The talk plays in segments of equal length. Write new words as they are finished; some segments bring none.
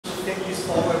take this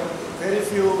forward. Very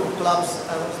few clubs,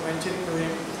 I was mentioning to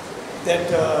him, that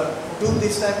do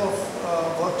this type of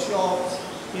workshops,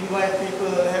 invite people,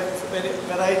 have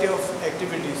variety of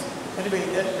activities. Anyway,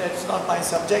 that's not my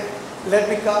subject. Let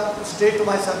me come straight to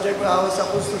my subject. I was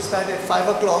supposed to start at 5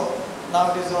 o'clock.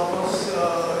 Now it is almost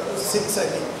 6, I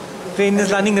think. Train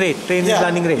is running late. Train is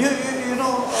running late. You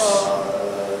know,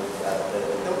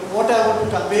 what I want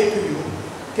to convey to you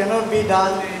cannot be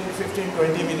done in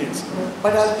 15-20 minutes.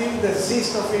 But I'll give you the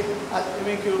gist of it. I'll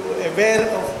make you aware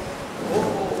of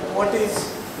what is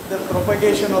the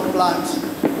propagation of plants,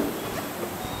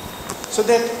 so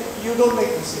that you don't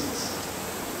make mistakes.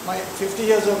 My 50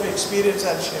 years of experience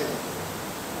I'll share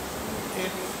in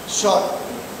short.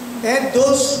 And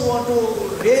those who want to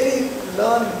really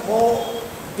learn more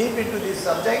deep into this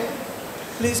subject,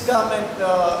 please come and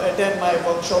attend my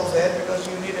workshops there, because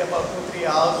you need about 2-3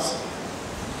 hours.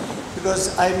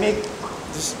 Because I make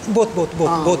this both,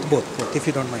 if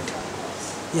you don't mind.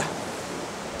 Yeah.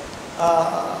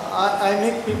 I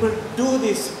make people do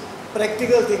these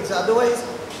practical things. Otherwise,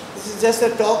 this is just a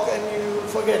talk and you will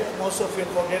forget. Most of you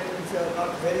forget if you are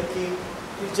not very keen.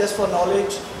 It's just for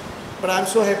knowledge. But I'm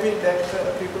so happy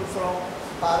that people from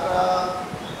Para,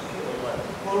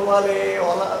 Kolwale,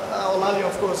 Olali,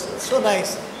 of course, so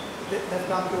nice. They've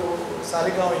come to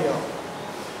Sarigaon here.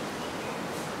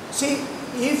 See,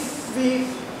 if we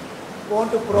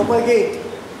want to propagate,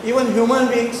 even human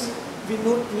beings, we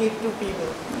need 2 people.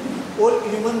 All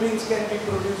human beings can be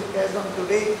produced as on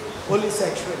today only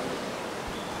sexually.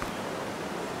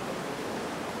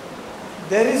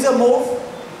 There is a move,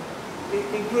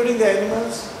 including the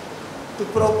animals, to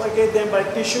propagate them by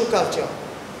tissue culture.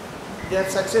 They have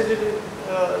succeeded in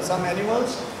some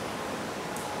animals,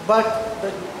 but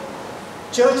the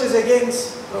church is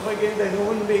against propagating the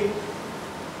human being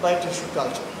by tissue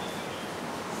culture.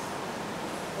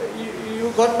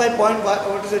 You got my point.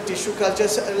 What is a tissue culture?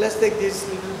 So let's take this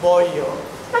little boy here.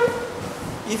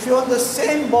 If you want the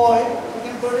same boy, you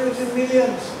can produce in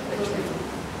millions actually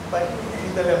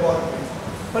in the laboratory.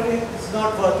 But it's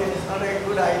not worth it. It's not a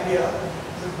good idea.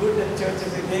 It's good that church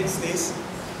is against this.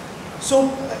 So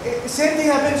same thing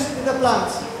happens with the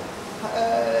plants.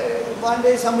 One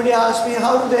day somebody asked me,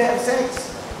 how do they have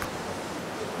sex?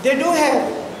 They do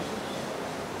have.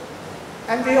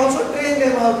 And we also train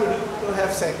them how to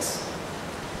have sex.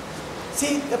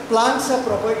 See, the plants are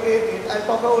propagated, I'll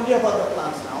talk only about the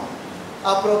plants now,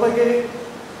 are propagated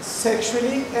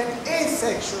sexually and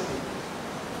asexually.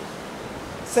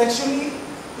 Sexually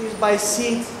is by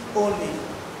seeds only.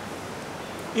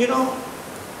 You know,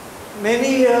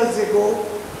 many years ago,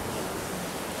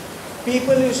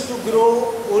 people used to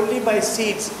grow only by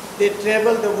seeds. They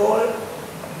traveled the world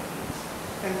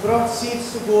and brought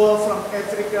seeds to go from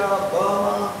Africa,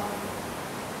 Burma,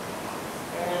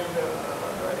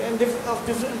 and of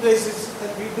different places.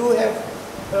 And we do have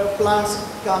plants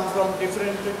come from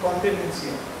different continents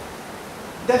here.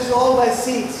 That's all by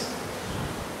seeds.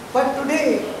 But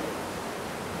today,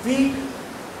 we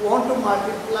want to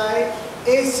multiply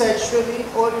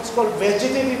asexually, or it's called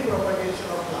vegetative propagation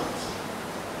of plants.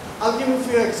 I'll give you a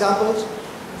few examples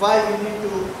why we need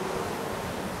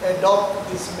to adopt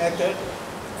this method,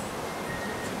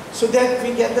 so that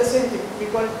we get the same thing. We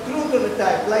call it true to the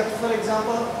type. Like, for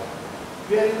example,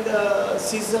 we are in the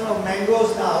season of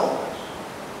mangoes now.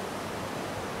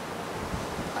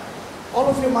 All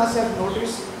of you must have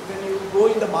noticed when you go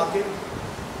in the market,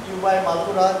 you buy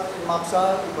Malpura in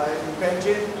Mapsar, you buy in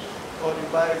Penjin, or you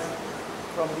buy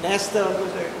from Nestor,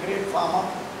 who's a great farmer.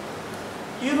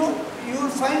 You know, you will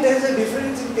find there is a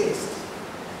difference in taste,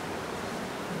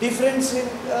 difference in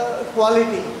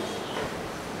quality.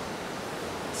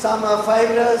 Some are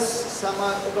fibrous, some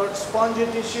are got spongy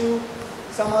tissue,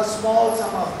 some are small,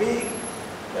 some are big.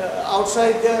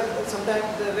 Outside there,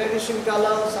 sometimes the reddish in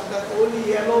color, sometimes only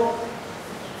yellow.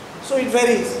 So it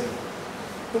varies.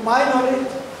 To my knowledge,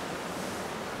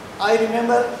 I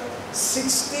remember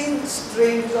 16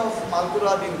 strains of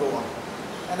Malpura in Goa,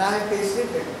 and I have tasted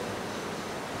them.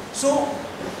 So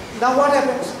now what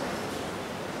happens?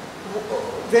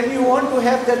 When you want to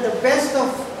have the best of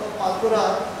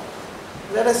Malpura,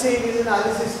 let us say it is in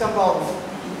Alice's compound.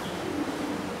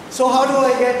 So how do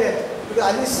I get that? Because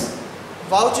Alice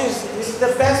vouches this is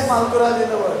the best Malpura in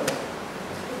the world.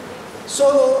 So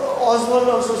Oswald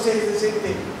also says the same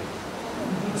thing.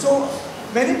 So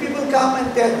many people come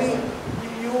and tell me,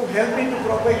 you help me to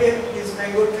propagate this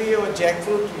mango tree or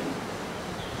jackfruit tree.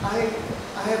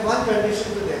 I have one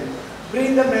condition to them.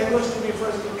 Bring the mangoes to me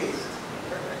first to taste.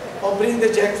 Or bring the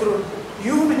jackfruit.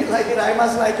 You may like it, I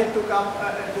must like it to come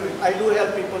and do it. I do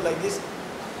help people like this.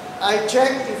 I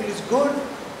check if it is good.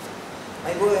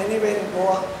 I go anywhere in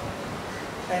Goa.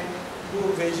 and do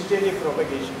vegetative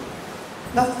propagation.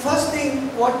 Now, first thing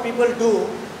what people do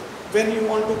when you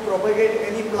want to propagate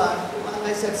any plant, and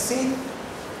I said seed,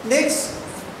 next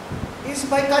is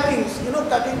by cuttings. You know,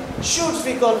 cutting shoots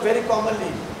we call very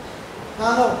commonly. I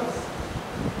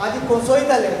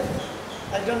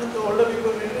don't know, the older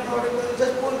people, you know what to do,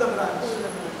 just pull the branch.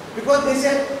 Because they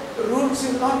said roots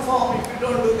will not form if you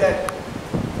don't do that.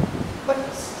 But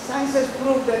science has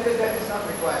proved that that is not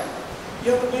required.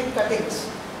 You have to make cuttings.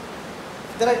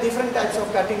 There are different types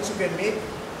of cuttings you can make.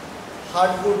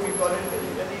 Hardwood, we call it,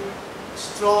 very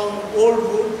strong, old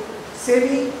wood,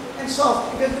 semi and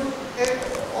soft. You can do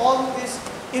all this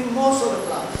in most of the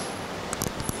plants.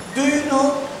 Do you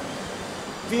know,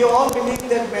 we all believe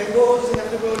that mangoes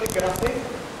have to be only grafted.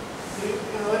 You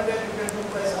heard that you can do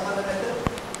by some other method?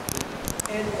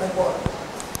 And like what?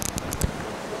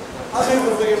 How do you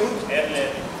propagate wood? Air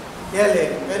layering. Air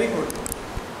layering, very good.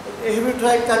 Have you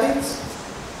tried cuttings?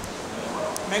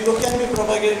 Mango can be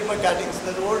propagated by cuttings.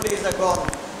 The old days are gone.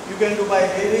 You can do by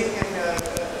layering and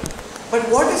but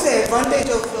what is the advantage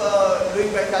of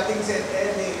doing by cuttings and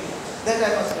air layering? That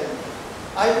I must tell you.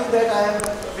 I do that. I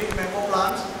have big mango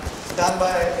plants done by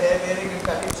air layering and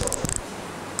cutting. So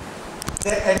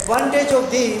the advantage of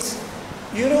these,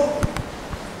 you know,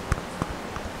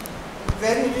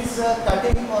 when it is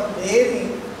cutting or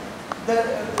layering,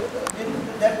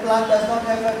 that plant does not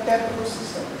have a tap root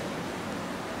system.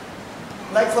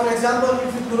 Like for example,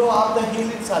 if you grow up the hill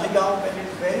in Saligaon when it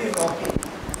is very rocky,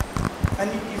 and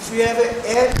if you have an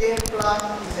air-layered plant,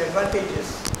 it is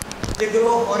advantageous. They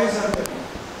grow horizontally.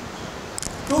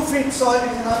 2 feet soil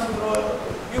is enough to grow a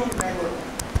huge mango.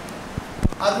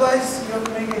 Otherwise, you have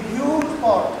to make a huge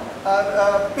pot,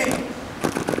 pit.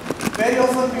 Very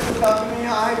often people come to me,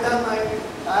 I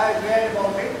read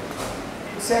about it.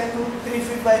 It's said to 3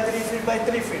 feet by 3 feet by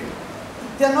 3 feet.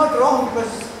 They are not wrong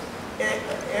because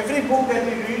every book that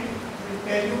we read will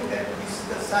tell you that this is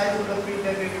the size of the pit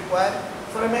that we require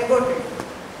for a mango tree.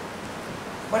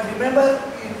 But remember,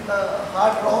 in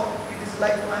hard rock, it is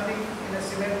like planting in a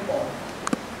cement pot.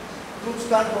 Roots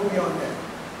can't go beyond that.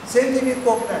 Same thing with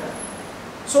coconut.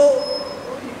 So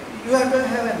you have to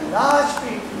have a large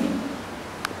pit.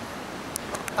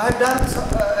 I have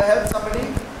helped somebody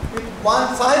with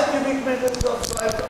 5 cubic meters of soil